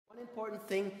important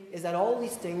thing is that all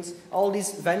these things, all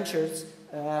these ventures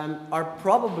are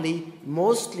probably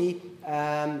mostly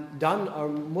done or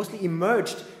mostly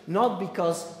emerged not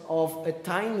because of a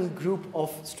tiny group of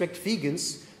strict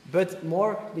vegans, but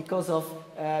more because of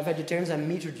vegetarians and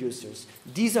meat reducers.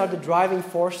 These are the driving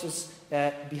forces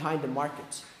behind the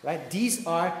market, right? These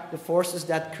are the forces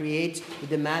that create the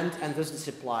demand and thus the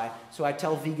supply. So I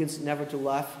tell vegans never to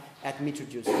laugh at meat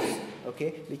reducers,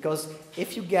 okay? Because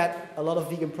if you get a lot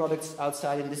of vegan products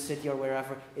outside in this city or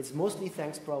wherever, it's mostly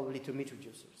thanks probably to meat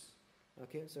reducers,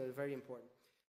 okay? So it's very important.